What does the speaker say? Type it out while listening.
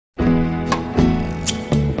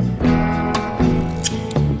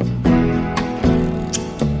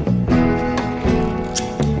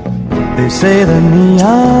They say the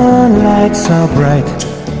neon lights are bright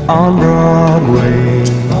on Broadway.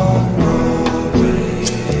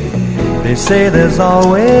 They say there's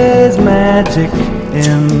always magic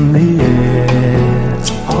in the air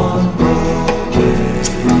on Broadway.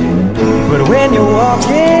 But when you're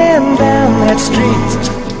walking down that street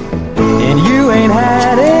and you ain't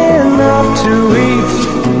had enough to eat,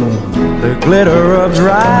 the glitter rubs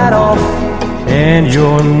right off and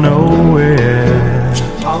you're nowhere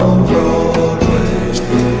on Broadway.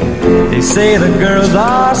 They say the girls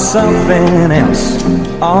are something else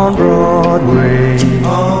on Broadway.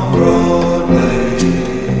 On Broadway.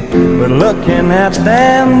 But looking at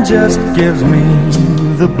them just gives me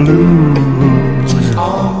the blues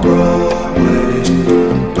on Broadway.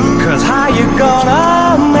 'Cause how you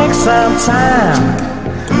gonna make some time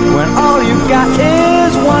when all you got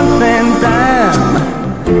is one thin dime?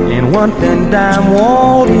 And one thin dime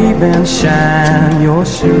won't even shine your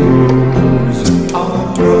shoes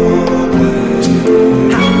on Broadway.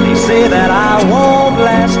 They say that I won't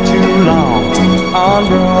last too long on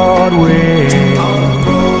Broadway.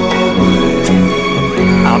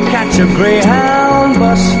 I'll catch a Greyhound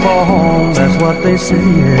bus for home, that's what they say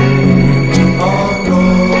on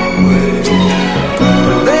Broadway.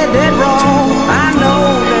 But they did wrong, I know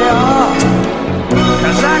they are,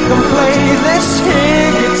 'cause I can play this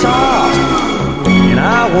here guitar, and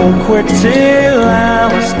I won't quit till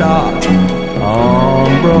I'm a star on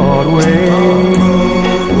Broadway.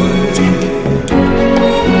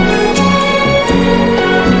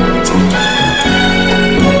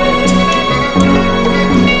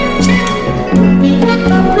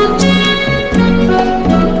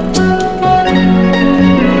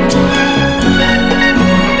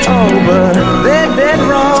 Oh, but they did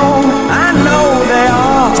wrong, I know they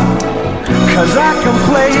are, 'cause I can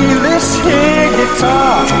play this here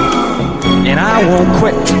guitar, and I won't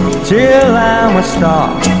quit till I'm a star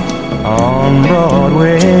on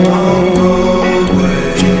Broadway.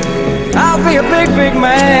 I'll be a big, big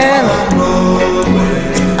man.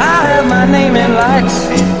 I'll have my name in lights.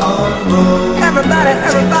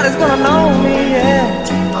 Everybody's gonna know me, yeah.